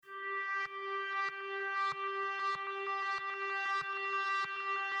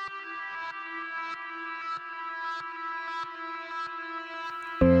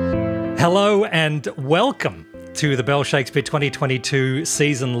Hello and welcome to the Bell Shakespeare 2022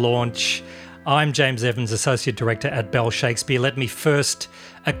 season launch. I'm James Evans, Associate Director at Bell Shakespeare. Let me first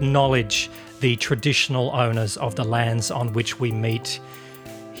acknowledge the traditional owners of the lands on which we meet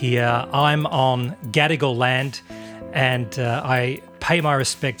here. I'm on Gadigal land, and I pay my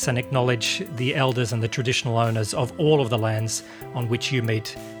respects and acknowledge the elders and the traditional owners of all of the lands on which you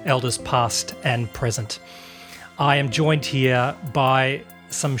meet, elders past and present. I am joined here by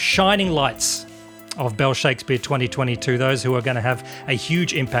some shining lights of Bell Shakespeare 2022, those who are going to have a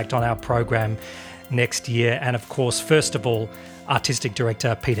huge impact on our program next year. And of course, first of all, Artistic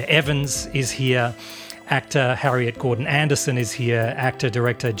Director Peter Evans is here, actor Harriet Gordon-Anderson is here,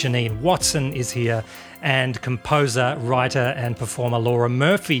 actor-director Janine Watson is here, and composer, writer and performer Laura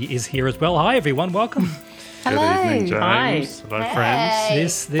Murphy is here as well. Hi everyone, welcome. Hello. Good evening, James. Hi. Hello,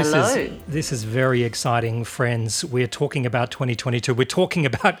 friends. This is very exciting, friends. We're talking about 2022. We're talking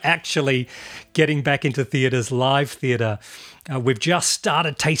about actually getting back into theatres, live theatre. We've just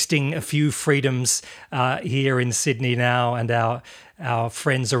started tasting a few freedoms here in Sydney now, and our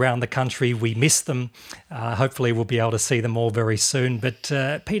friends around the country, we miss them. Hopefully we'll be able to see them all very soon.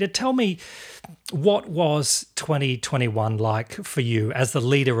 But Peter, tell me, what was 2021 like for you as the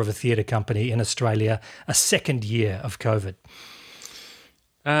leader of a theatre company in Australia, a second year of COVID?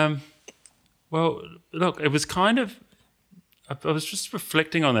 Well, look, it was kind of, I was just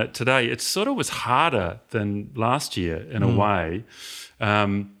reflecting on that today. It sort of was harder than last year in a way,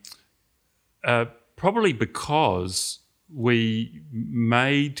 probably because we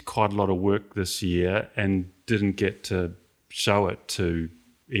made quite a lot of work this year and didn't get to show it to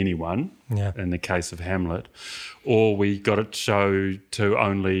anyone, in the case of Hamlet, or we got it showed to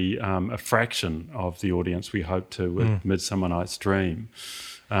only a fraction of the audience we hoped to with Midsummer Night's Dream.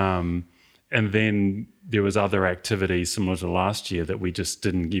 And then there was other activities similar to last year that we just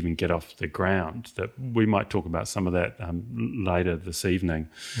didn't even get off the ground. That we might talk about some of that later this evening.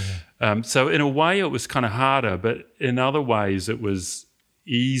 So in a way it was kind of harder, but in other ways it was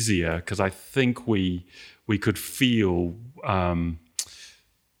easier because I think we could feel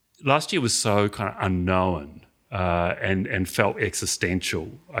last year was so kind of unknown and felt existential,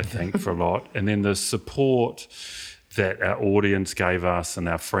 I think, for a lot. And then the support that our audience gave us and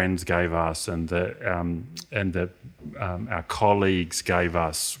our friends gave us and our colleagues gave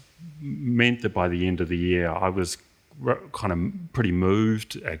us meant that by the end of the year I was kind of pretty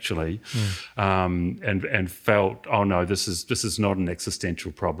moved actually, and felt, oh no, this is not an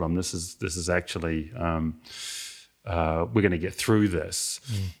existential problem. This is actually we're going to get through this.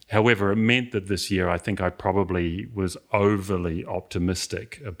 However, it meant that this year I think I probably was overly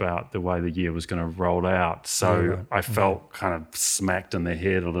optimistic about the way the year was going to roll out. So I felt kind of smacked in the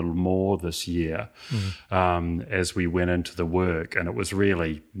head a little more this year as we went into the work. And it was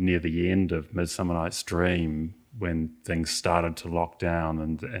really near the end of Midsummer Night's Dream when things started to lock down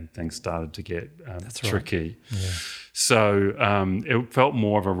and things started to get tricky. So it felt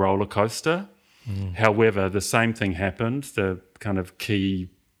more of a roller coaster. However, the same thing happened. The kind of key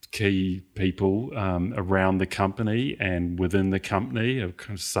people around the company and within the company are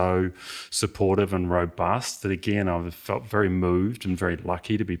kind of so supportive and robust that, again, I felt very moved and very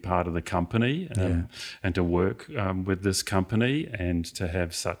lucky to be part of the company and to work with this company and to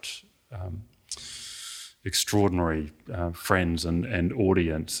have such extraordinary friends and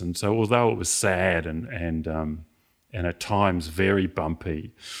audience. And so although it was sad and at times very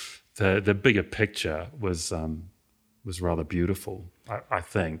bumpy, the bigger picture was rather beautiful, I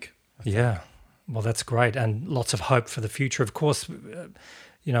think. Yeah, well, that's great, and lots of hope for the future. Of course,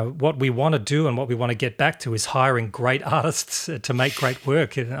 what we want to do and what we want to get back to is hiring great artists to make great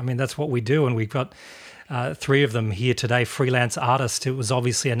work. I mean, that's what we do, and we've got three of them here today, freelance artists. It was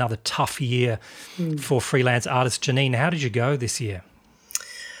obviously another tough year for freelance artists. Janine, how did you go this year?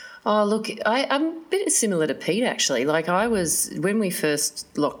 Oh, look, I'm a bit similar to Pete, actually. Like when we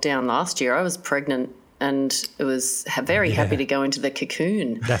first locked down last year, I was pregnant and it was very happy to go into the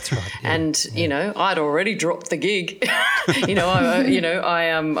cocoon. That's right. Yeah. And, I'd already dropped the gig.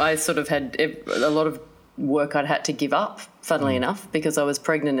 I sort of had a lot of work I'd had to give up, funnily enough, because I was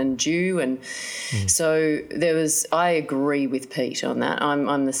pregnant and due. And so I agree with Pete on that.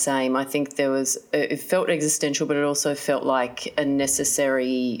 I'm the same. I think it felt existential, but it also felt like a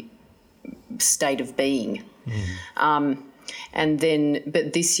necessary state of being. But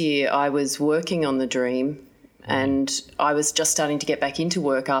this year I was working on the dream and I was just starting to get back into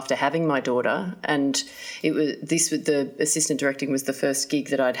work after having my daughter. And the assistant directing was the first gig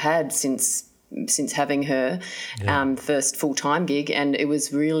that I'd had since since having her first full-time gig, and it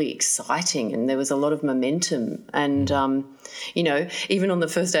was really exciting, and there was a lot of momentum. And you know, even on the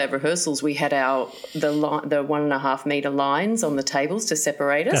first day of rehearsals, we had the 1.5 metre lines on the tables to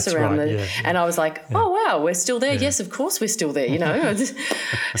separate us. That's around right, and I was like, oh wow, we're still there. Yes, of course we're still there. You know,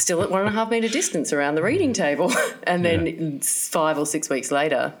 still at 1.5 metre distance around the reading table. And then 5 or 6 weeks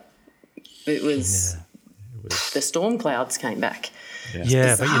later, it was the storm clouds came back.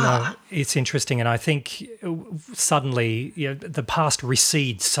 Yeah, but you know, it's interesting, and I think suddenly the past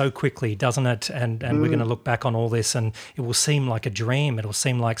recedes so quickly, doesn't it? And we're going to look back on all this, and it will seem like a dream. It will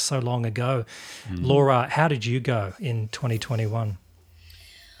seem like so long ago. Laura, how did you go in 2021?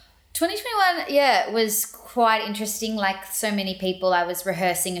 2021, was quite interesting. Like so many people, I was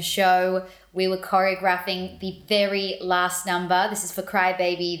rehearsing a show. We were choreographing the very last number. This is for Cry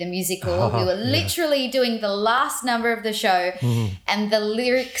Baby, the musical. We were literally doing the last number of the show. And the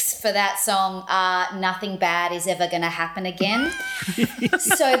lyrics for that song are "Nothing bad is ever going to happen again."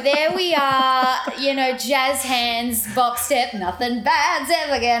 So there we are, jazz hands, box step, "Nothing bad's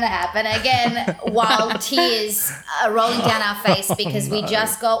ever going to happen again," while tears are rolling down our face because we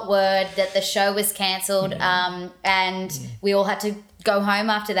just got word that the show was cancelled, and we all had to go home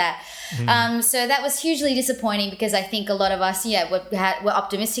after that. So that was hugely disappointing because I think a lot of us, we're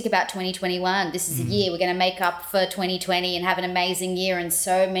optimistic about 2021. This is a year we're going to make up for 2020 and have an amazing year. And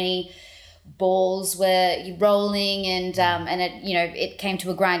so many balls were rolling, and it came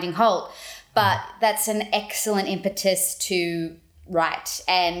to a grinding halt. But that's an excellent impetus to write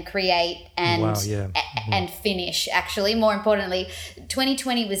and create and and finish. Actually, more importantly,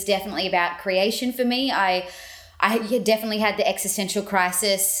 2020 was definitely about creation for me. I definitely had the existential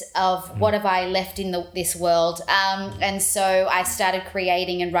crisis of what have I left in this world? And so I started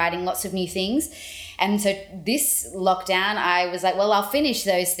creating and writing lots of new things. And so this lockdown, I was like, well, I'll finish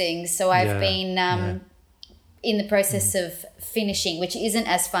those things. So I've been in the process of finishing, which isn't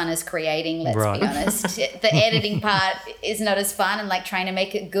as fun as creating, let's be honest. The editing part is not as fun, and like trying to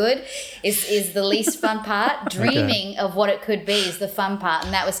make it good is the least fun part. Dreaming of what it could be is the fun part,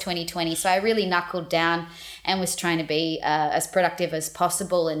 and that was 2020. So I really knuckled down and was trying to be as productive as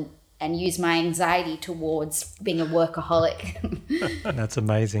possible and use my anxiety towards being a workaholic. That's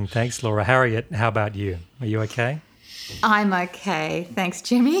amazing. Thanks, Laura. Harriet, how about you? Are you okay? I'm okay. Thanks,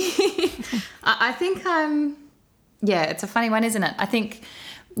 Jimmy. I think it's a funny one, isn't it? I think,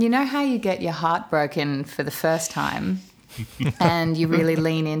 you know how you get your heart broken for the first time and you really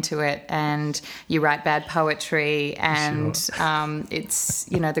lean into it and you write bad poetry and it's,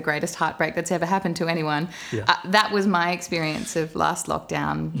 the greatest heartbreak that's ever happened to anyone. Yeah. That was my experience of last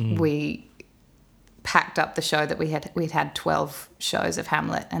lockdown. We packed up the show that we'd had 12 shows of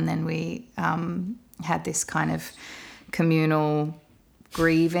Hamlet, and then we had this kind of communal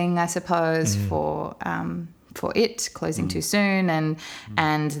grieving, I suppose, for it closing too soon,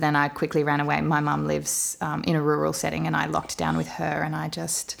 and then I quickly ran away. My mum lives in a rural setting, and I locked down with her, and I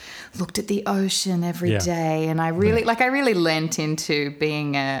just looked at the ocean every day, and I really lent into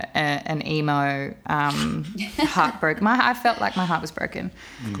being an emo heartbroken. I felt like my heart was broken,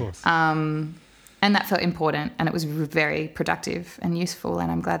 of course, and that felt important, and it was very productive and useful,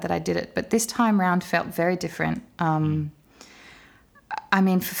 and I'm glad that I did it. But this time round felt very different. I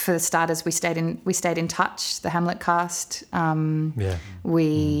mean, for the starters, we stayed in touch, the Hamlet cast.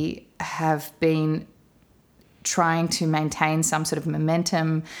 We have been trying to maintain some sort of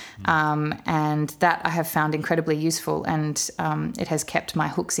momentum, and that I have found incredibly useful, and it has kept my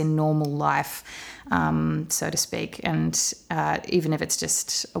hooks in normal life, so to speak. And even if it's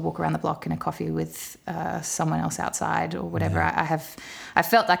just a walk around the block and a coffee with someone else outside or whatever, I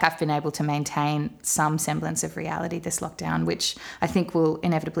felt like I've been able to maintain some semblance of reality this lockdown, which I think will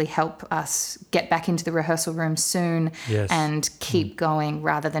inevitably help us get back into the rehearsal room soon and keep going,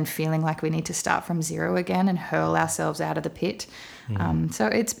 rather than feeling like we need to start from zero again and hurl ourselves out of the pit. So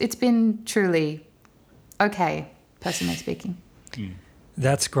it's been truly okay, personally speaking.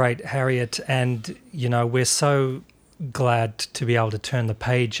 That's great, Harriet. And, we're so glad to be able to turn the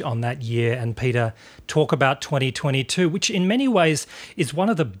page on that year and, Peter, talk about 2022, which in many ways is one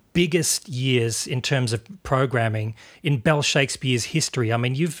of the biggest years in terms of programming in Bell Shakespeare's history. I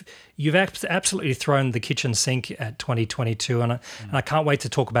mean, you've absolutely thrown the kitchen sink at 2022, and I can't wait to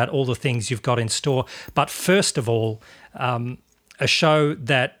talk about all the things you've got in store. But first of all, a show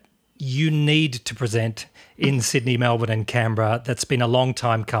that you need to present in Sydney, Melbourne and Canberra. That's been a long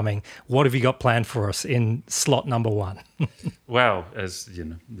time coming. What have you got planned for us in slot number 1? Well, as you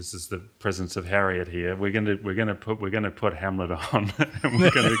know, this is the presence of Harriet here. We're gonna put Hamlet on, and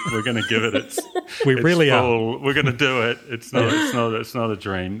we're gonna give it its. We really full, are. We're gonna do it. It's not a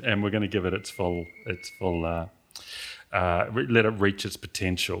dream, and we're gonna give it its full. Let it reach its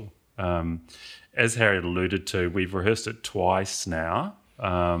potential. As Harriet alluded to, we've rehearsed it twice now.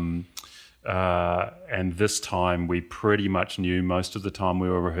 And this time we pretty much knew most of the time we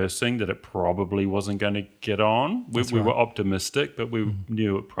were rehearsing that it probably wasn't going to get on. We were optimistic, but we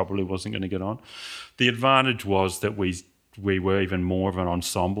knew it probably wasn't going to get on. The advantage was that we were even more of an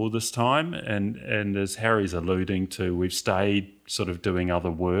ensemble this time, and as Harry's alluding to, we've stayed sort of doing other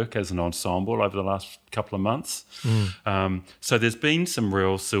work as an ensemble over the last couple of months. So there's been some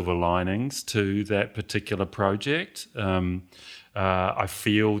real silver linings to that particular project. I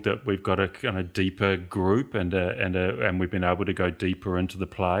feel that we've got a kind of deeper group and we've been able to go deeper into the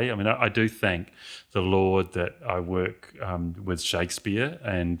play. I mean, I do thank the Lord that I work with Shakespeare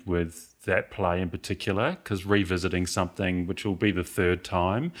and with that play in particular, because revisiting something which will be the third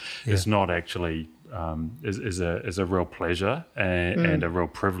time is not actually is a real pleasure and a real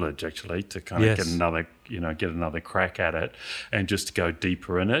privilege actually to kind of get another crack at it and just to go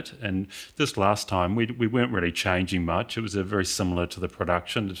deeper in it. And this last time we weren't really changing much. It was very similar to the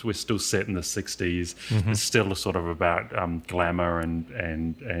production. We're still set in the 60s. It's still sort of about glamour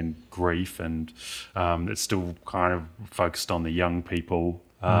and grief, and it's still kind of focused on the young people.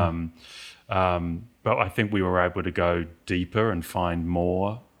 But I think we were able to go deeper and find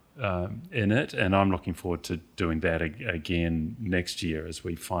more in it, and I'm looking forward to doing that again next year as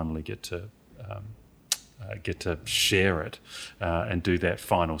we finally get to share it and do that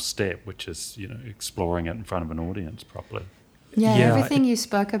final step, which is exploring it in front of an audience properly. Yeah, everything you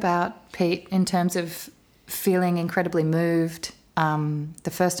spoke about, Pete, in terms of feeling incredibly moved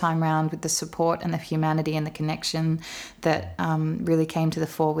the first time round with the support and the humanity and the connection that really came to the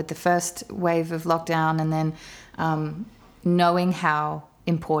fore with the first wave of lockdown, and then knowing how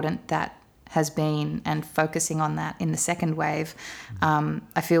important that has been and focusing on that in the second wave.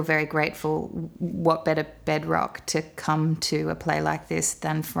 I feel very grateful. What better bedrock to come to a play like this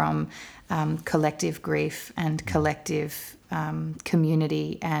than from collective grief and collective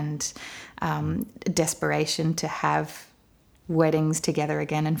community and desperation to have weddings together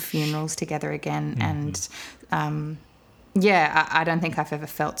again and funerals together again. And I don't think I've ever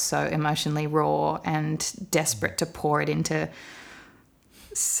felt so emotionally raw and desperate to pour it into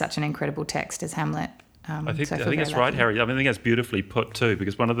such an incredible text as Hamlet. I think that's right, Harry. I think that's beautifully put too,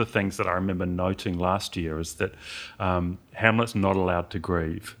 because one of the things that I remember noting last year is that Hamlet's not allowed to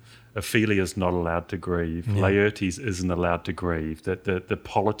grieve. Ophelia's not allowed to grieve. Laertes isn't allowed to grieve. That the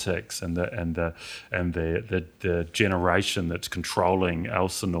politics and the generation that's controlling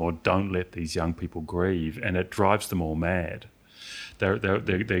Elsinore don't let these young people grieve, and it drives them all mad.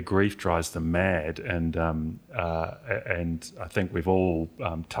 Their grief drives them mad, and I think we've all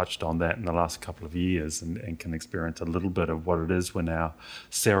touched on that in the last couple of years, and can experience a little bit of what it is when our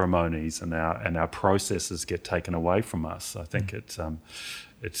ceremonies and our processes get taken away from us. I think it's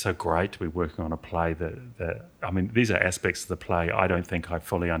so great to be working on a play that these are aspects of the play I don't think I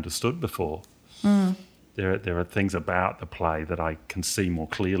fully understood before. There are things about the play that I can see more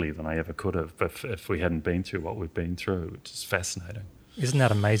clearly than I ever could have if we hadn't been through what we've been through, which is fascinating. Isn't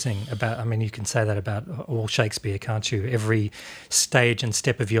that amazing? You can say that about all Shakespeare, can't you? Every stage and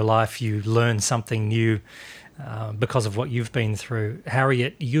step of your life, you learn something new because of what you've been through.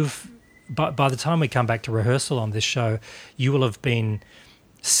 Harriet, by the time we come back to rehearsal on this show, you will have been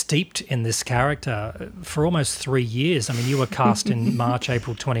steeped in this character for almost 3 years. You were cast in March,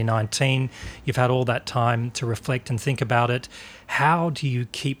 April 2019. You've had all that time to reflect and think about it. How do you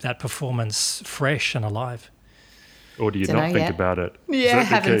keep that performance fresh and alive? Or do you not think about it? Yeah,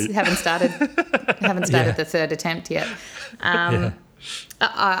 haven't started the third attempt yet. I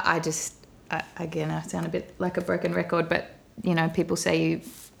sound a bit like a broken record, but people say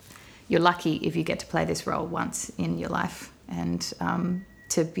you're lucky if you get to play this role once in your life, and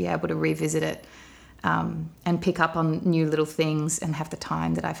to be able to revisit it and pick up on new little things and have the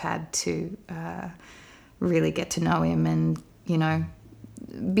time that I've had to really get to know him and,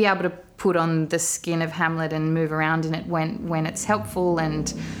 be able to put on the skin of Hamlet and move around in it when it's helpful,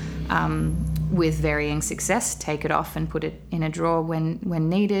 and with varying success, take it off and put it in a drawer when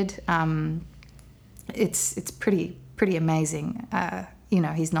needed. It's pretty amazing.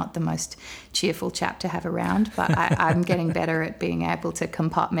 He's not the most cheerful chap to have around, but I'm getting better at being able to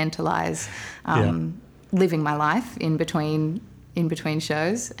compartmentalize living my life in between in between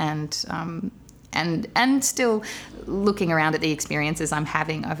shows, and still looking around at the experiences I'm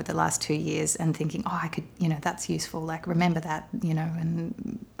having over the last 2 years and thinking, I could, that's useful. Like, remember that,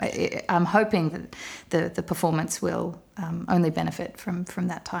 and I'm hoping that the performance will only benefit from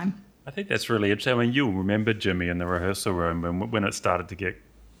that time. I think that's really interesting. I mean, you'll remember, Jimmy, in the rehearsal room when it started to get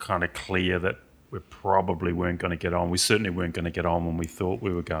kind of clear that we probably weren't going to get on. We certainly weren't going to get on when we thought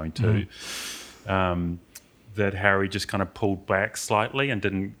we were going to. That Harry just kind of pulled back slightly and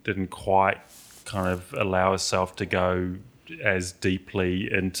didn't quite kind of allow herself to go as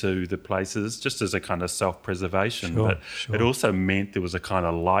deeply into the places, just as a kind of self-preservation. Sure, but sure. it also meant there was a kind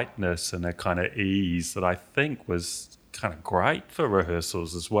of lightness and a kind of ease that I think was kind of great for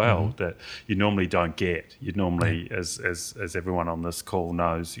rehearsals as well, that you normally don't get. You normally, as everyone on this call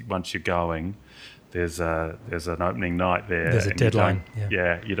knows, once you're going, there's an opening night there. There's a deadline.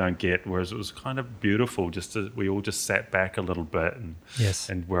 You don't get. Whereas it was kind of beautiful. We all just sat back a little bit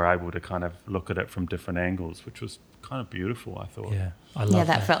and were able to kind of look at it from different angles, which was kind of beautiful, I thought. Yeah, I love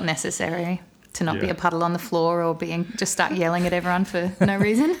that felt necessary to not be a puddle on the floor or just start yelling at everyone for no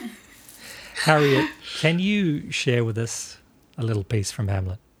reason. Harriet, can you share with us a little piece from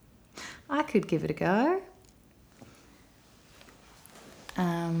Hamlet? I could give it a go.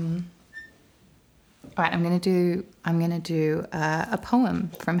 All right, I'm going to do a poem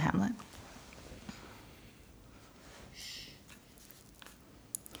from Hamlet.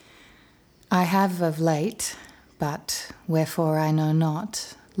 I have of late, but wherefore I know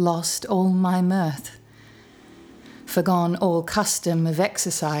not, lost all my mirth, forgone all custom of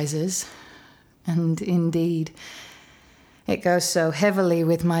exercises, and indeed it goes so heavily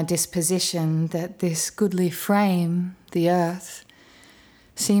with my disposition that this goodly frame, the earth,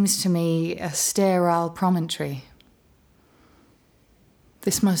 seems to me a sterile promontory.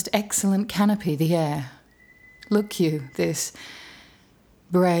 This most excellent canopy, the air. Look you, this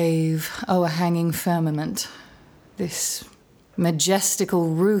brave, o'erhanging firmament, this majestical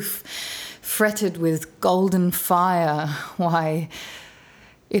roof fretted with golden fire, why,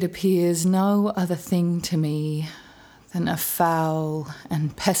 it appears no other thing to me than a foul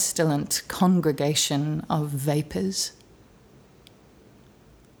and pestilent congregation of vapours.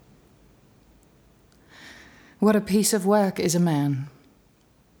 What a piece of work is a man!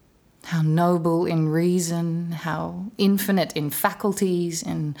 How noble in reason, how infinite in faculties,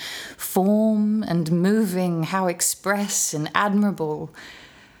 in form and moving, how express and admirable.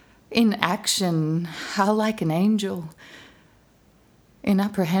 In action, how like an angel. In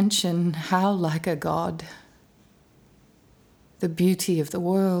apprehension, how like a god. The beauty of the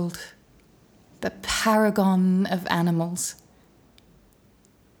world, the paragon of animals.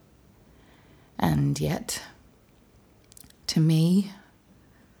 And yet, to me,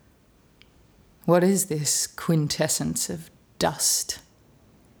 what is this quintessence of dust?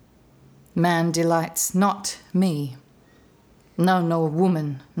 Man delights not me, no, nor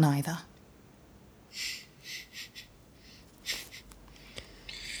woman neither.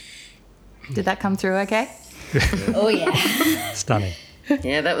 Did that come through okay? Oh, yeah. Stunning.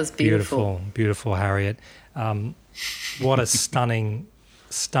 Yeah, that was beautiful. Beautiful, Harriet. What a stunning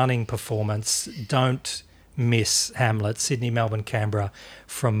performance. Don't miss Hamlet, Sydney, Melbourne, Canberra,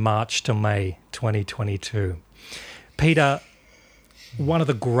 from March to May 2022. Peter, one of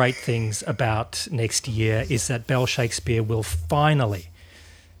the great things about next year is that Bell Shakespeare will finally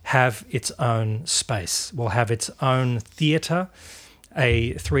have its own space, will have its own theatre,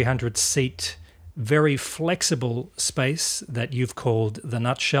 a 300-seat, very flexible space that you've called the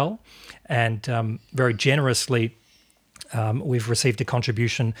Nutshell, and very generously we've received a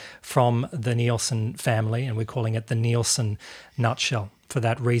contribution from the Nielsen family, and we're calling it the Nielsen Nutshell for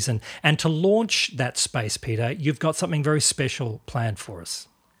that reason. And to launch that space, Peter, you've got something very special planned for us.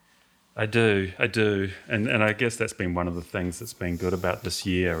 I do. And I guess that's been one of the things that's been good about this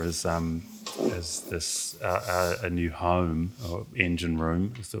year is this a new home, or engine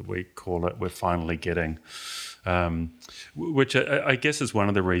room, as that we call it, we're finally getting. Which I guess is one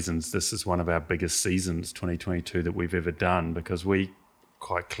of the reasons this is one of our biggest seasons, 2022, that we've ever done, because we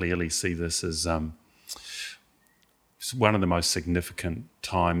quite clearly see this as one of the most significant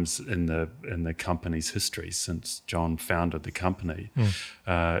times in the company's history since John founded the company.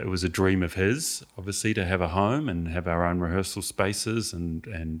 It was a dream of his, obviously, to have a home and have our own rehearsal spaces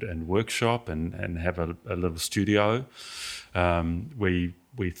and workshop and have a little studio.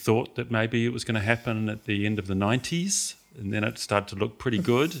 We thought that maybe it was going to happen at the end of the 90s, and then it started to look pretty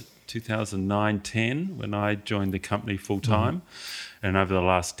good, 2009-10, when I joined the company full-time. And over the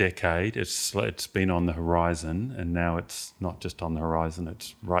last decade, it's been on the horizon, and now it's not just on the horizon,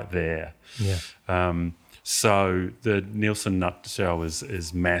 it's right there. Yeah. So the Nielsen nutshell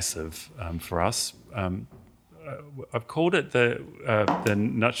is massive for us. I've called it the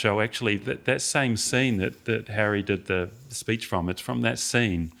nutshell. Actually, that same scene that Harry did the speech from. It's from that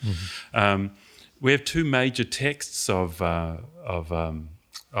scene. We have two major texts of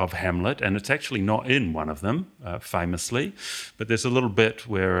Hamlet, and it's actually not in one of them, famously. But there's a little bit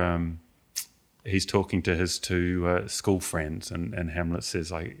where he's talking to his two school friends, and Hamlet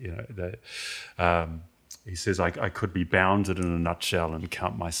says, he says, I could be bounded in a nutshell and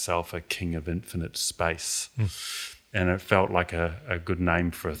count myself a king of infinite space. And it felt like a good name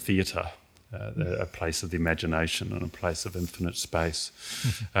for a theatre, a place of the imagination and a place of infinite space.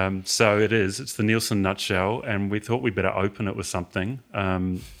 So it's the Nielsen nutshell, and we thought we'd better open it with something,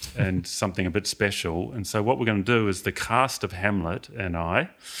 and something a bit special. And so what we're going to do is the cast of Hamlet and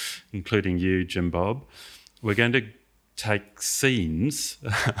I, including you, Jim Bob, we're going to take scenes,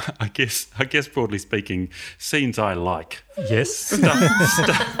 I guess broadly speaking, scenes I like. Yes.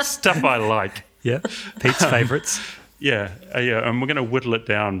 Stuff I like. Yeah, Pete's favourites. Yeah, and we're going to whittle it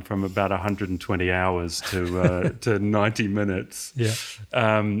down from about 120 hours to 90 minutes. Yeah.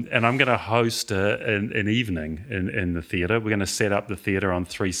 And I'm going to host an evening in the theatre. We're going to set up the theatre on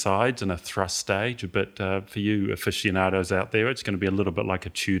three sides and a thrust stage. But for you aficionados out there, it's going to be a little bit like a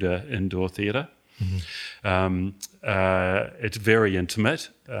Tudor indoor theatre. It's very intimate,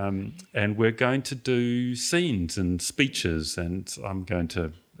 and we're going to do scenes and speeches, and I'm going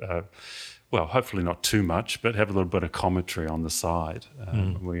to, hopefully not too much, but have a little bit of commentary on the side.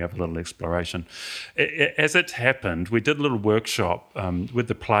 We have a little exploration. As it happened, we did a little workshop with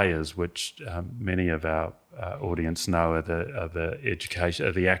the players, which many of our audience know are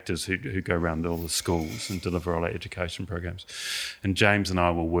the actors who go around all the schools and deliver all our education programs. And James and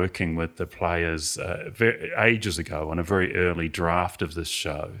I were working with the players ages ago on a very early draft of this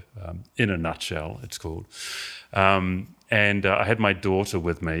show, In a Nutshell, it's called. And I had my daughter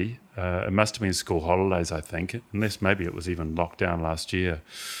with me. It must have been school holidays, I think, unless maybe it was even lockdown last year.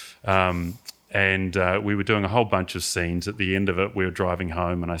 And we were doing a whole bunch of scenes. At the end of it, we were driving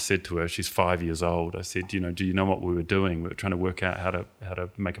home, and I said to her, she's 5 years old, I said, do you know what we were doing? We were trying to work out how to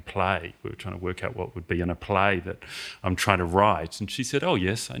make a play. We were trying to work out what would be in a play that I'm trying to write. And she said, oh,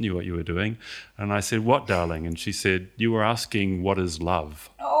 yes, I knew what you were doing. And I said, what, darling? And she said, you were asking, what is love?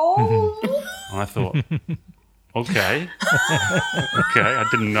 Oh. And I thought, okay, I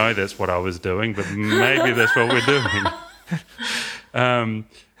didn't know that's what I was doing, but maybe that's what we're doing.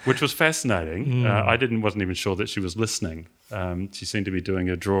 Which was fascinating. I wasn't even sure that she was listening. She seemed to be doing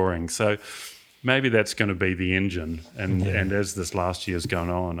a drawing. So maybe that's going to be the engine. And as this last year's gone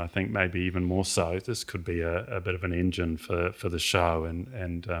on, I think maybe even more so, this could be a bit of an engine for the show.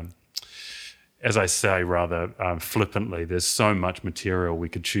 And as I say rather flippantly, there's so much material we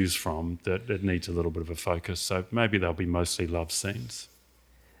could choose from that it needs a little bit of a focus. So maybe they'll be mostly love scenes.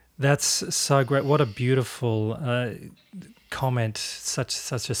 That's so great. What a beautiful comment,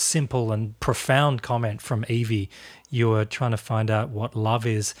 such a simple and profound comment from Evie. You were trying to find out what love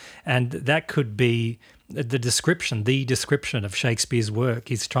is, and that could be the description of Shakespeare's work.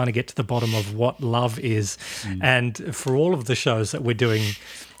 He's trying to get to the bottom of what love is. And for all of the shows that we're doing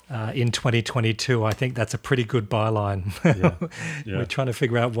in 2022, I think that's a pretty good byline. Yeah. We're trying to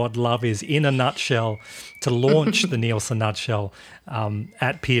figure out what love is in a nutshell to launch the Nielsen Nutshell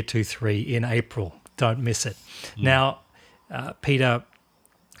at Pier 23 in April. Don't miss it. Now, Peter,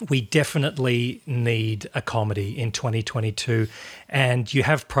 we definitely need a comedy in 2022, and you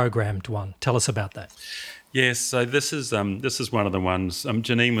have programmed one. Tell us about that. Yes, so this is one of the ones,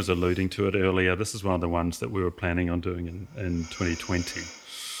 Janine was alluding to it earlier, this is one of the ones that we were planning on doing in 2020.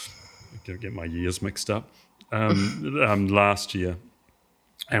 I'm going to get my years mixed up. Last year,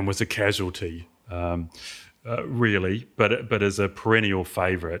 and was a casualty, really, but as a perennial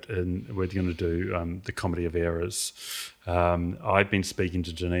favourite, and we're going to do The Comedy of Errors. I've been speaking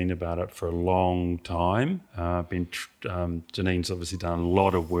to Janine about it for a long time. Janine's obviously done a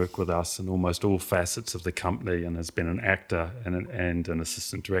lot of work with us in almost all facets of the company, and has been an actor and an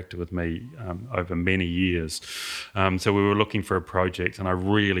assistant director with me over many years. So we were looking for a project, and I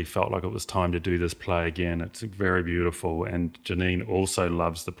really felt like it was time to do this play again. It's very beautiful, and Janine also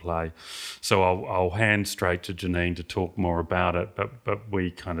loves the play. So I'll hand straight to Janine to talk more about it, but we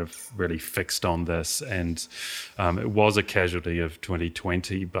kind of really fixed on this, and it was a casualty of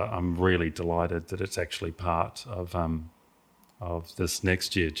 2020, but I'm really delighted that it's actually part of this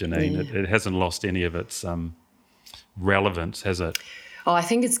next year, Janine. It hasn't lost any of its relevance, has it? Oh, I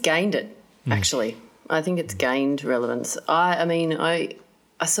think it's gained it, actually. I think it's gained relevance. I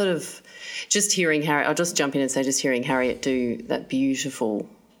sort of, just hearing Harriet, I'll just jump in and say, just hearing Harriet do that beautiful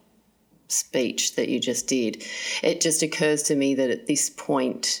speech that you just did, it just occurs to me that at this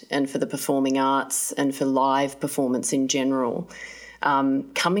point, and for the performing arts and for live performance in general,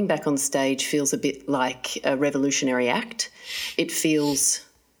 coming back on stage feels a bit like a revolutionary act. It feels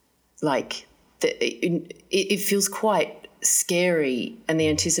like it feels quite scary, and the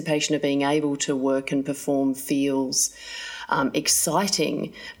anticipation of being able to work and perform feels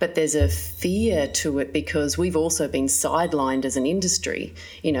exciting, but there's a fear to it because we've also been sidelined as an industry,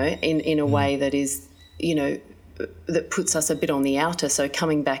 in a way that is, that puts us a bit on the outer. So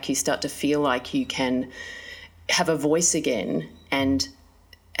coming back, you start to feel like you can have a voice again, and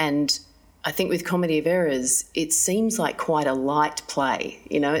I think with Comedy of Errors, it seems like quite a light play.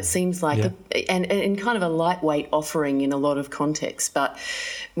 It seems like and kind of a lightweight offering in a lot of contexts. But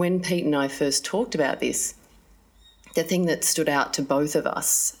when Pete and I first talked about this, the thing that stood out to both of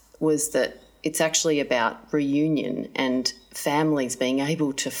us was that it's actually about reunion and families being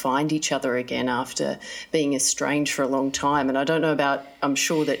able to find each other again after being estranged for a long time. And I don't know I'm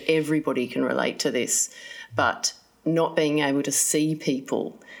sure that everybody can relate to this, but not being able to see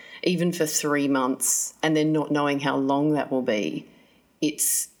people even for 3 months and then not knowing how long that will be,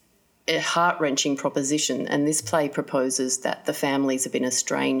 it's a heart-wrenching proposition. And this play proposes that the families have been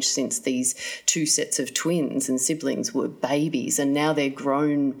estranged since these 2 sets of twins and siblings were babies, and now they're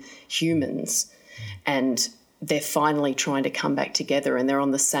grown humans, and they're finally trying to come back together, and they're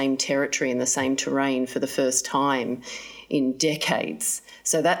on the same territory and the same terrain for the first time in decades.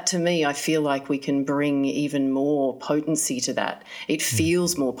 So that, to me, I feel like we can bring even more potency to that. It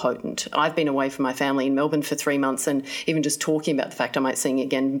feels more potent. I've been away from my family in Melbourne for 3 months, and even just talking about the fact I might sing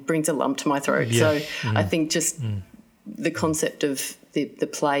again brings a lump to my throat. Yeah. So I think just the concept of the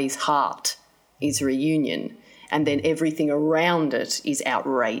play's heart is reunion, and then everything around it is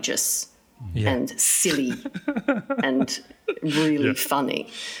outrageous and silly and really funny.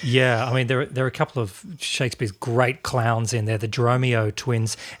 Yeah, I mean, there are a couple of Shakespeare's great clowns in there, the Dromio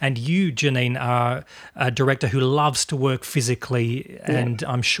twins, and you, Janine, are a director who loves to work physically, and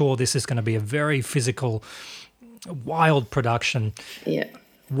I'm sure this is going to be a very physical, wild production. Yeah.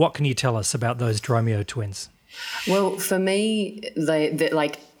 What can you tell us about those Dromio twins? Well, for me,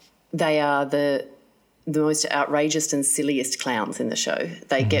 they are the most outrageous and silliest clowns in the show.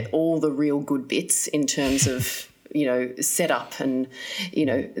 They get all the real good bits in terms of, set up and,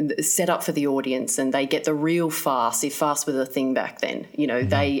 set up for the audience, and they get the real farce, if farce was a thing back then.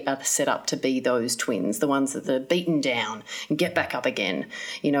 They are set up to be those twins, the ones that are beaten down and get back up again,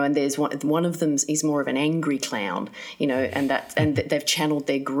 and there's one of them is more of an angry clown, and they've channeled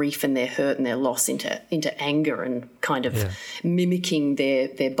their grief and their hurt and their loss into anger and kind of mimicking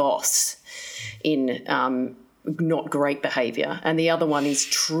their boss in not great behaviour. And the other one is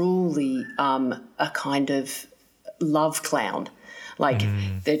truly a kind of love clown. Like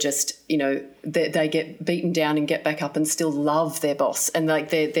they're just, they get beaten down and get back up and still love their boss. And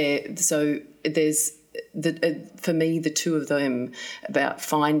so there's for me, the two of them about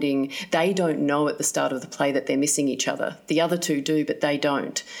finding, they don't know at the start of the play that they're missing each other. The other two do, but they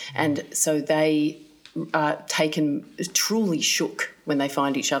don't. And so they are taken truly shook when they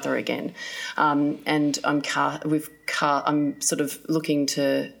find each other again. And I'm sort of looking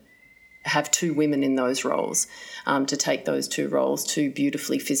to have 2 women in those roles, to take those 2 roles, 2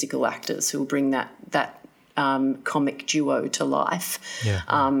 beautifully physical actors who will bring that comic duo to life,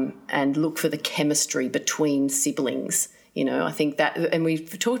 and look for the chemistry between siblings. I think that, and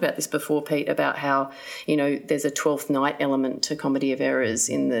we've talked about this before, Pete, about how, there's a 12th night element to Comedy of Errors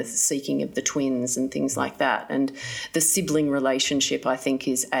in the seeking of the twins and things like that. And the sibling relationship, I think,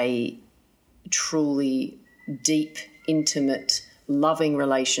 is a truly deep, intimate, loving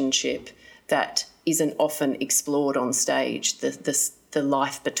relationship that isn't often explored on stage, the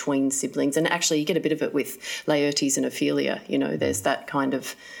life between siblings. And actually you get a bit of it with Laertes and Ophelia, there's that kind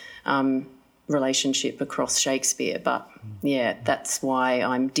of relationship across Shakespeare. But that's why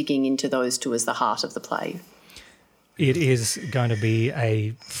I'm digging into those 2 as the heart of the play. It is going to be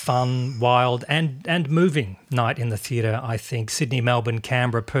a fun, wild and moving night in the theatre, I think. Sydney, Melbourne,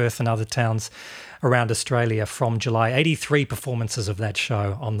 Canberra, Perth and other towns around Australia from July. 83 performances of that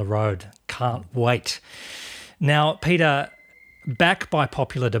show on the road. Can't wait. Now, Peter, back by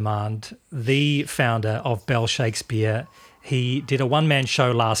popular demand, the founder of Bell Shakespeare, he did a one-man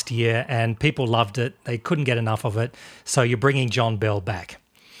show last year and people loved it. They couldn't get enough of it. So you're bringing John Bell back.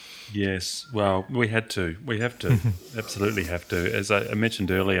 Yes, well, we had to. We have to, absolutely have to. As I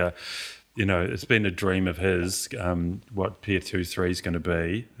mentioned earlier, it's been a dream of his, what Pier 2-3 is going to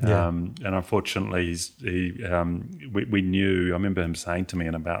be. And unfortunately, we knew, I remember him saying to me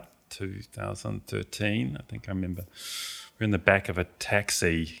in about 2013, I think I remember, we're in the back of a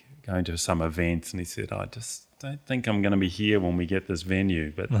taxi going to some events, and he said, I just don't think I'm going to be here when we get this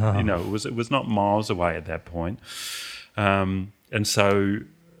venue. But, you know, it was not miles away at that point. And so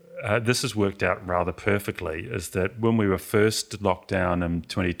this has worked out rather perfectly, is that when we were first locked down in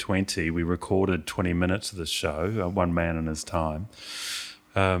 2020, we recorded 20 minutes of the show, One Man in His Time.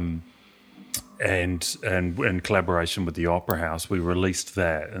 And in collaboration with the Opera House, we released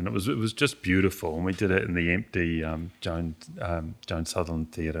that, and it was just beautiful. And we did it in the empty Joan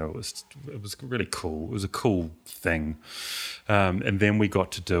Sutherland Theatre. It was really cool. It was a cool thing. And then we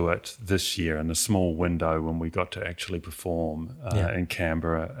got to do it this year in a small window when we got to actually perform in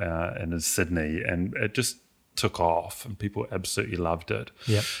Canberra and in Sydney, and it just took off, and people absolutely loved it.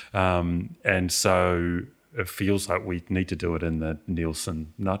 Yep. And so it feels like we need to do it in the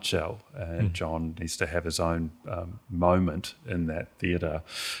Nielsen nutshell, and John needs to have his own moment in that theatre.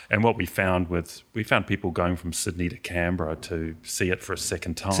 And what we found people going from Sydney to Canberra to see it for a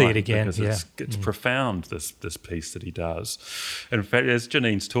second time. See it again, because it's profound, this piece that he does. And in fact, as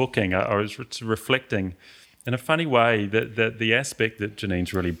Janine's talking, I was reflecting in a funny way that the aspect that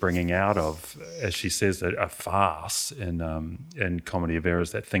Janine's really bringing out of, as she says, a farce in Comedy of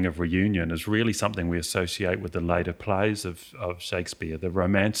Errors, that thing of reunion, is really something we associate with the later plays of Shakespeare, the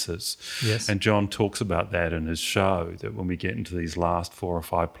romances. Yes. And John talks about that in his show, that when we get into these last 4 or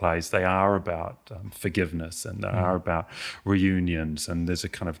 5 plays, they are about forgiveness, and they are about reunions, and there's a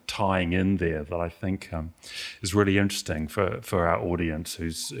kind of tying in there that I think is really interesting for our audience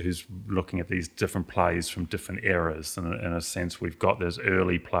who's looking at these different plays from different eras. And in a sense, we've got this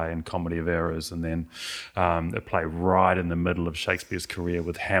early play in Comedy of Errors, and then a play right in the middle of Shakespeare's career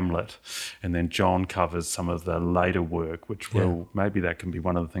with Hamlet, and then John covers some of the later work, which maybe that can be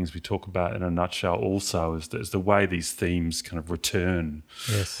one of the things we talk about in a nutshell also, is the way these themes kind of return.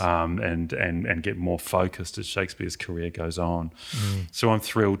 Yes. And get more focused as Shakespeare's career goes on. So I'm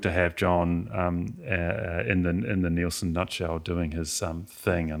thrilled to have John in the Nielsen nutshell doing his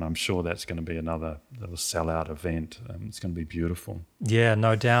thing, and I'm sure that's going to be another little sell-out event. It's going to be beautiful. Yeah,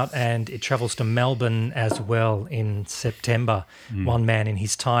 no doubt. And it travels to Melbourne as well in September, One Man in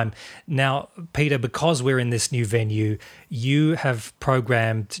His Time. Now, Peter, because we're in this new venue, you have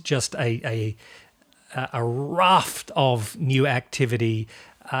programmed just a raft of new activity,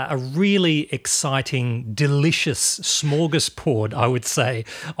 a really exciting, delicious smorgasbord, I would say,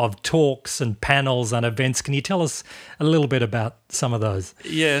 of talks and panels and events. Can you tell us a little bit about some of those?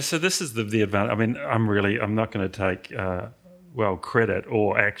 Yeah, so this is the advantage. I mean, I'm not going to take credit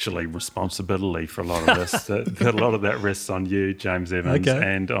or actually responsibility for a lot of this. A lot of that rests on you, James Evans,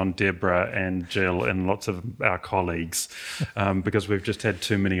 and on Deborah and Jill and lots of our colleagues, because we've just had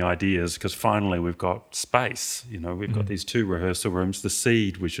too many ideas, because finally we've got space. You know, we've got these 2 rehearsal rooms. The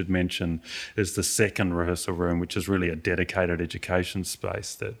Seed, we should mention, is the second rehearsal room, which is really a dedicated education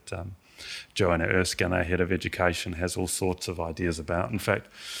space that Joanna Erskine, our head of education, has all sorts of ideas about. In fact,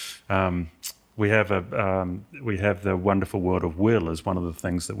 we have the Wonderful World of Will as one of the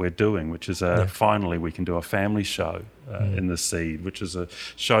things that we're doing, which is finally we can do a family show in the Seed, which is a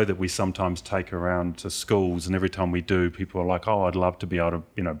show that we sometimes take around to schools, and every time we do, people are like, "Oh, I'd love to be able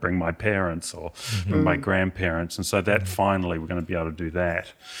to, bring my parents or bring my grandparents," and so that finally we're going to be able to do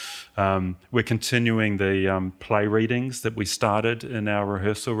that. We're continuing the play readings that we started in our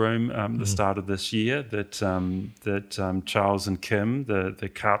rehearsal room the start of this year, that Charles and Kim, the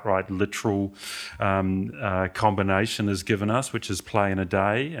Cartwright literal combination, has given us, which is Play in a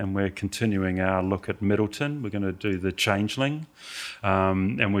Day, and we're continuing our look at Middleton. We're going to do The Changeling,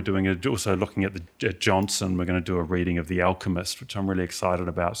 and we're also looking at Johnson. We're going to do a reading of The Alchemist, which I'm really excited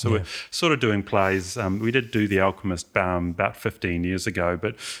about. So we're sort of doing plays. We did do The Alchemist about 15 years ago,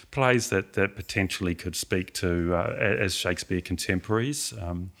 but plays that potentially could speak to as Shakespeare contemporaries.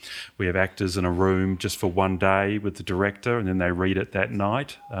 We have actors in a room just for one day with the director, and then they read it that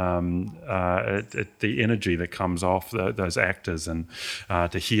night. The energy that comes off those actors, and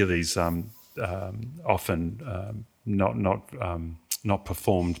to hear these often not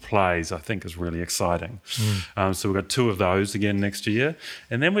performed plays, I think is really exciting. So we've got 2 of those again next year.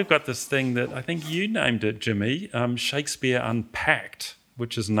 And then we've got this thing that I think you named it, Jimmy, Shakespeare Unpacked,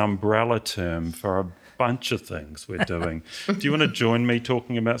 which is an umbrella term for a bunch of things we're doing. Do you want to join me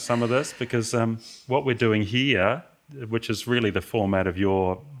talking about some of this? Because what we're doing here, which is really the format of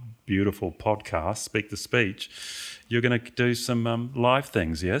your beautiful podcast, Speak the Speech, you're going to do some live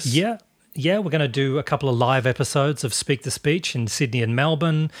things, yes? we're going to do a couple of live episodes of Speak the Speech in Sydney and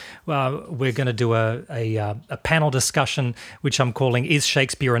Melbourne. We're going to do a panel discussion, which I'm calling "Is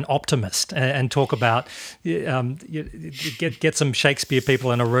Shakespeare an Optimist?" and talk about get some Shakespeare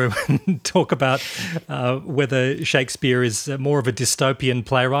people in a room and talk about whether Shakespeare is more of a dystopian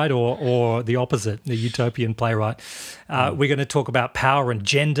playwright or the opposite, the utopian playwright. We're going to talk about power and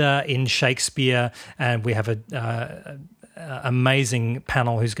gender in Shakespeare, and we have a amazing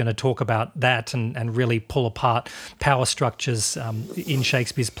panel who's going to talk about that and really pull apart power structures in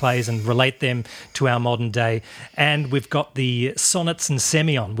Shakespeare's plays and relate them to our modern day. And we've got the Sonnets and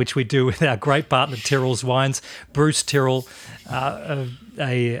Semyon, which we do with our great partner Tyrrell's Wines. Bruce Tyrrell, a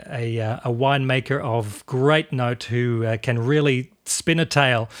winemaker of great note who can really spin a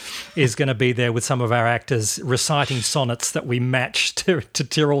tale, is going to be there with some of our actors reciting sonnets that we match to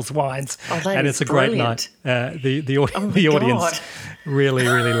Tyrrell's Wines. And it's a brilliant. great night. The audience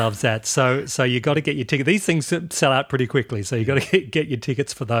really loves that. So you got to get your ticket. These things sell out pretty quickly, so you got to get your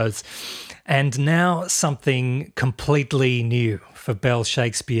tickets for those. And now something completely new for Bell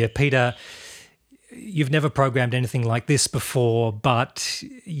Shakespeare. Peter, you've never programmed anything like this before, but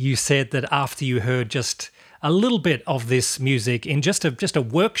you said that after you heard just a little bit of this music in just a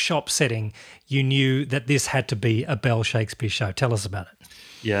workshop setting, you knew that this had to be a Bell Shakespeare show. Tell us about it.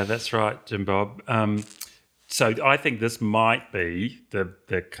 Yeah, that's right, Jim Bob. So I think this might be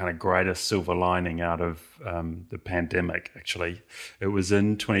the kind of greatest silver lining out of the pandemic, actually. It was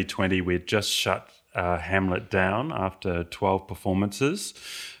in 2020, we'd just shut Hamlet down after 12 performances.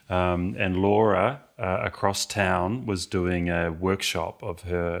 And Laura across town was doing a workshop of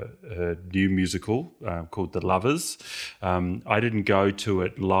her new musical called The Lovers. I didn't go to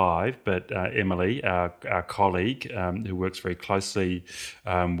it live, but Emily, our colleague, who works very closely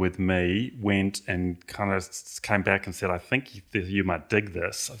with me, went and kind of came back and said, I think you might dig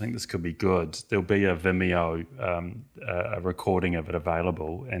this. I think this could be good. There'll be a Vimeo a recording of it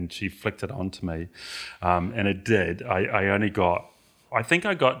available. And she flicked it onto me. And it did. I think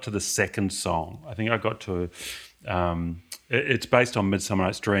I got to the second song. I think I got to, it's based on Midsummer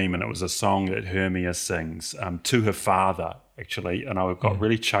Night's Dream, and it was a song that Hermia sings to her father, actually, and I got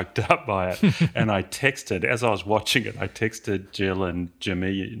really choked up by it. And I texted, as I was watching it, I texted Jill and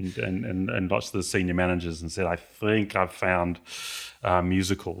Jimmy and lots of the senior managers and said, I think I've found a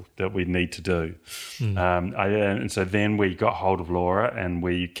musical that we need to do. And so then we got hold of Laura and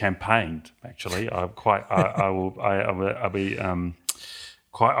we campaigned, actually. I'll be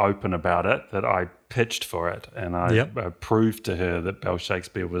quite open about it, that I pitched for it, and I proved to her that Bell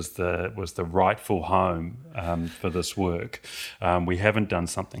Shakespeare was the rightful home for this work. We haven't done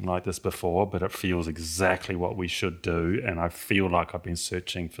something like this before, but it feels exactly what we should do, and I feel like I've been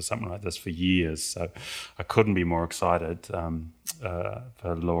searching for something like this for years. So I couldn't be more excited for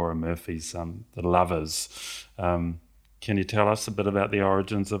Laura Murphy's The Lovers. Can you tell us a bit about the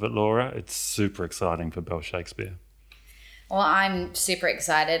origins of it, Laura? It's super exciting for Bell Shakespeare. Well, I'm super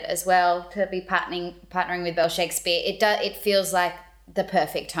excited as well to be partnering with Bell Shakespeare. It feels like the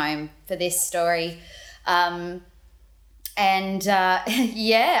perfect home for this story. I mean,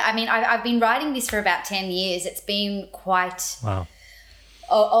 I've been writing this for about 10 years. It's been quite a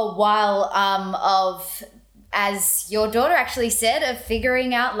while of, as your daughter actually said, of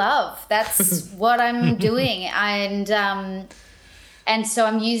figuring out love. That's what I'm doing. And so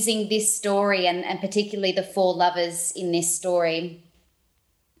I'm using this story and particularly the four lovers in this story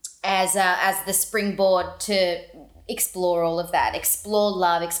as the springboard to explore all of that, explore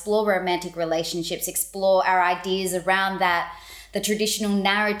love, explore romantic relationships, explore our ideas around that, the traditional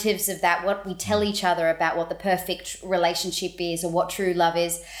narratives of that, what we tell each other about what the perfect relationship is or what true love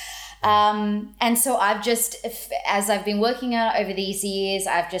is. And so I've just, as I've been working on it over these years,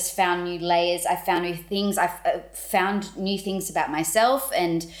 I've just found new layers. I've found new things. I've found new things about myself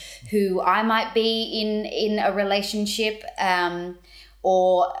and who I might be in a relationship,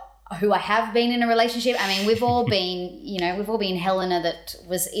 or who I have been in a relationship. I mean, we've all been Helena that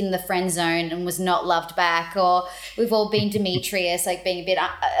was in the friend zone and was not loved back, or we've all been Demetrius, like being a bit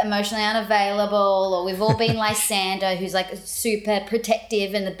emotionally unavailable, or we've all been Lysander, who's like super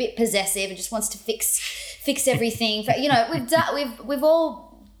protective and a bit possessive and just wants to fix everything. We've all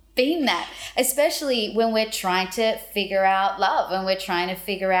been that, especially when we're trying to figure out love and we're trying to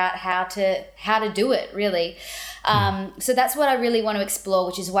figure out how to do it, really. So that's what I really want to explore,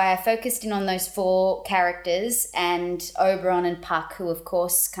 which is why I focused in on those four characters and Oberon and Puck, who of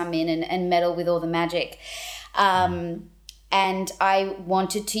course come in and meddle with all the magic. And I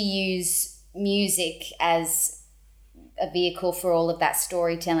wanted to use music as a vehicle for all of that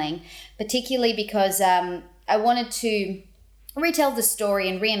storytelling, particularly because I wanted to retell the story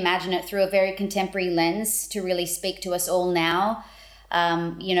and reimagine it through a very contemporary lens to really speak to us all now.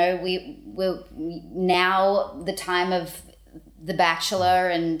 We're now the time of The Bachelor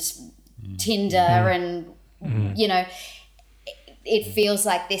and Tinder and, it feels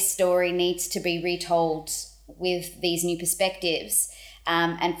like this story needs to be retold with these new perspectives,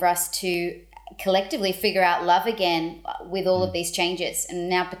 and for us to collectively figure out love again with all of these changes. And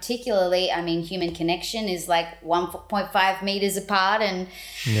now particularly, I mean, human connection is like 1.5 meters apart, and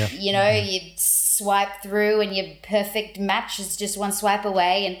you swipe through and your perfect match is just one swipe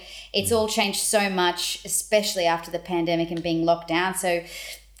away, and it's all changed so much, especially after the pandemic and being locked down. So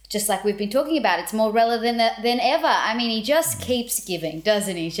just like we've been talking about, it's more relevant than ever. I mean, he just keeps giving,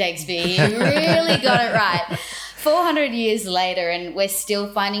 doesn't he, Shakespeare? He really got it right. 400 years later, and we're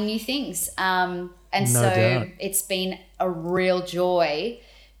still finding new things. No doubt. It's been a real joy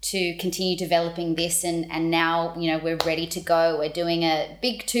to continue developing this, and now, we're ready to go. We're doing a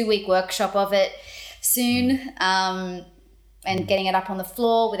big 2-week workshop of it soon, and getting it up on the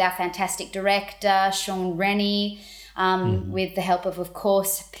floor with our fantastic director, Sean Rennie, with the help of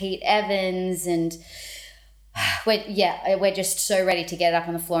course, Pete Evans, and we're just so ready to get it up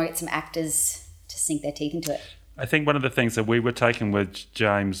on the floor and get some actors to sink their teeth into it. I think one of the things that we were taking with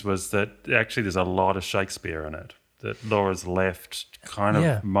James was that actually there's a lot of Shakespeare in it, that Laura's left kind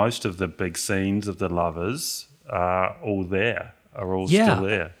of most of the big scenes of the lovers are all still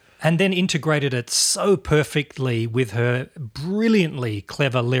there. And then integrated it so perfectly with her brilliantly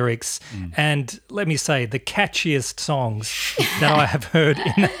clever lyrics and, let me say, the catchiest songs that I have heard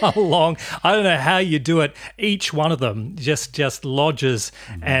in a long... I don't know how you do it. Each one of them just lodges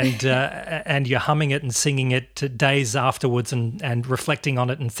and you're humming it and singing it days afterwards and reflecting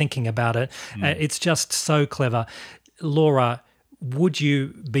on it and thinking about it. It's just so clever. Laura, would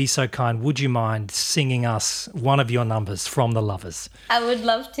you be so kind? Would you mind singing us one of your numbers from The Lovers? I would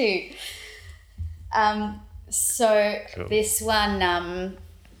love to. Cool. This one,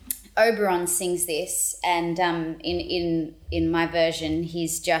 Oberon sings this, and in my version,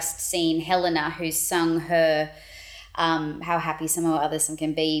 he's just seen Helena, who's sung her "How Happy Some or Other Some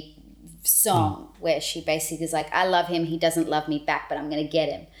Can Be" song, where she basically is like, I love him, he doesn't love me back, but I'm going to get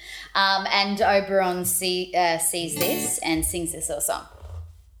him. And Oberon sees this and sings this little song.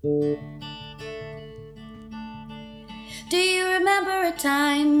 Do you remember a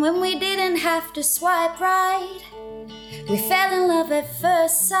time when we didn't have to swipe right? We fell in love at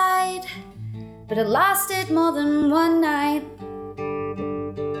first sight, but it lasted more than one night.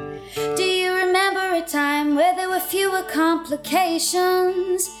 Do you remember a time where there were fewer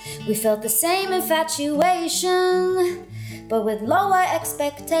complications? We felt the same infatuation, but with lower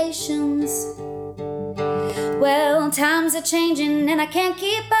expectations. Well, times are changing and I can't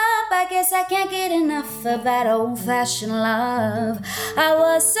keep up. I guess I can't get enough of that old-fashioned love. I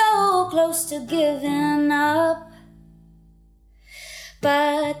was so close to giving up.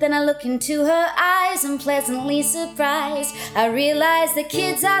 But then I look into her eyes, I'm pleasantly surprised. I realize the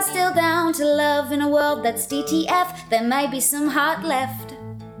kids are still down to love. In a world that's DTF, there might be some heart left.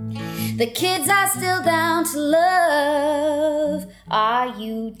 The kids are still down to love.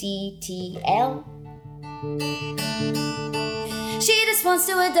 RUDTL. She just wants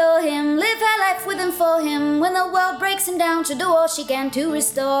to adore him, live her life with him, for him. When the world breaks him down, she'll do all she can to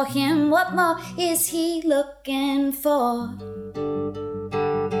restore him. What more is he looking for?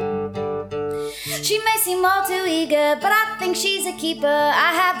 She may seem all too eager, but I think she's a keeper.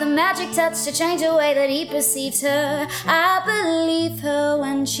 I have the magic touch to change the way that he perceives her. I believe her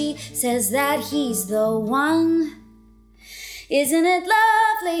when she says that he's the one. Isn't it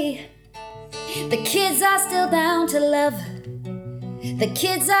lovely? The kids are still down to love. The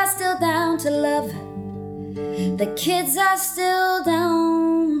kids are still down to love. The kids are still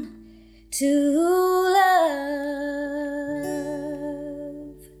down to love.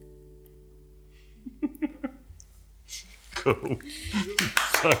 Cool.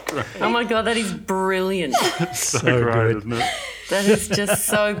 So great. Oh my God, that is brilliant. So great, good. isn't it? That is just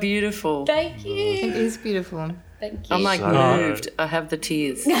so beautiful. Thank you. It is beautiful. Thank you. I'm like So moved. I have the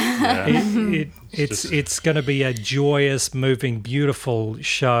tears. It's going to be a joyous, moving, beautiful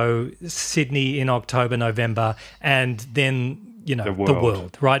show. Sydney in October, November, and then the world.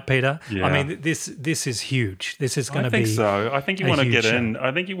 world, right, Peter? Yeah. I mean, this is huge. This is going to be. I think so. I think you a want to huge get show. in.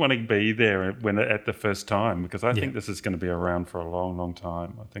 I think you want to be there at the first time, because I think this is going to be around for a long, long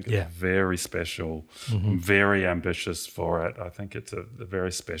time. I think it's very special. I'm very ambitious for it. I think it's a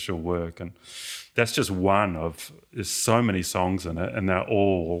very special work, and that's just one of. There's so many songs in it, and they're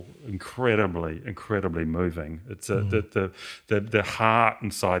all incredibly, incredibly moving. It's the heart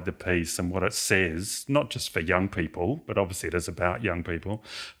inside the piece and what it says, not just for young people, but obviously it is about young people.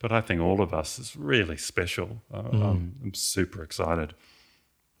 But I think all of us is really special. I'm super excited.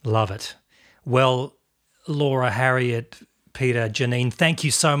 Love it. Well, Laura, Harriet, Peter, Janine, thank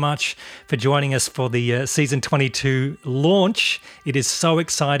you so much for joining us for the season 22 launch. It is so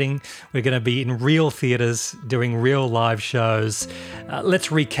exciting. We're going to be in real theatres doing real live shows. Let's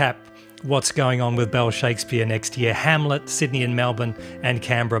recap what's going on with Bell Shakespeare next year. Hamlet, Sydney and Melbourne, and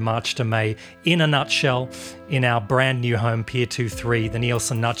Canberra, March to May. In a nutshell, in our brand new home, Pier 23, the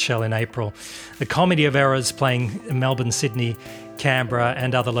Nielsen Nutshell in April. The Comedy of Errors playing Melbourne, Sydney, Canberra,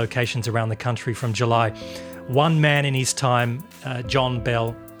 and other locations around the country from July. One Man in His Time, John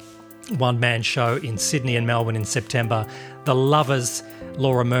Bell, one-man show in Sydney and Melbourne in September. The Lovers,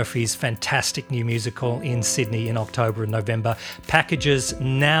 Laura Murphy's fantastic new musical in Sydney in October and November. Packages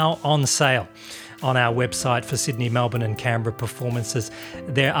now on sale on our website for Sydney, Melbourne and Canberra performances.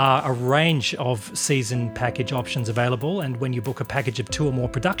 There are a range of season package options available, and when you book a package of 2 or more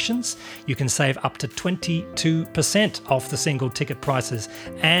productions, you can save up to 22% off the single ticket prices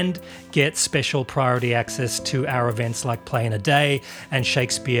and get special priority access to our events like Play in a Day and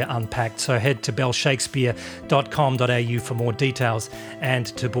Shakespeare Unpacked. So head to bellshakespeare.com.au for more details and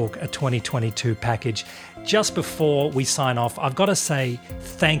to book a 2022 package. Just before we sign off, I've got to say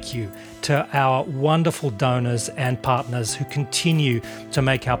thank you to our wonderful donors and partners who continue to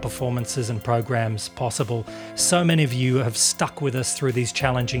make our performances and programs possible. So many of you have stuck with us through these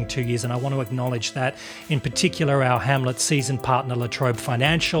challenging 2 years, and I want to acknowledge that. In particular, our Hamlet season partner, La Trobe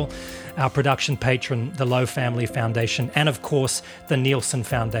Financial, our production patron, the Lowe Family Foundation, and of course, the Nielsen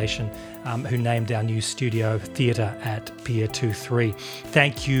Foundation, who named our new studio theatre at Pier 23.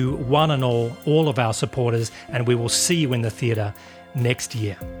 Thank you, one and all of our supporters, and we will see you in the theatre next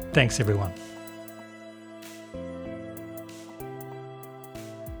year. Thanks, everyone.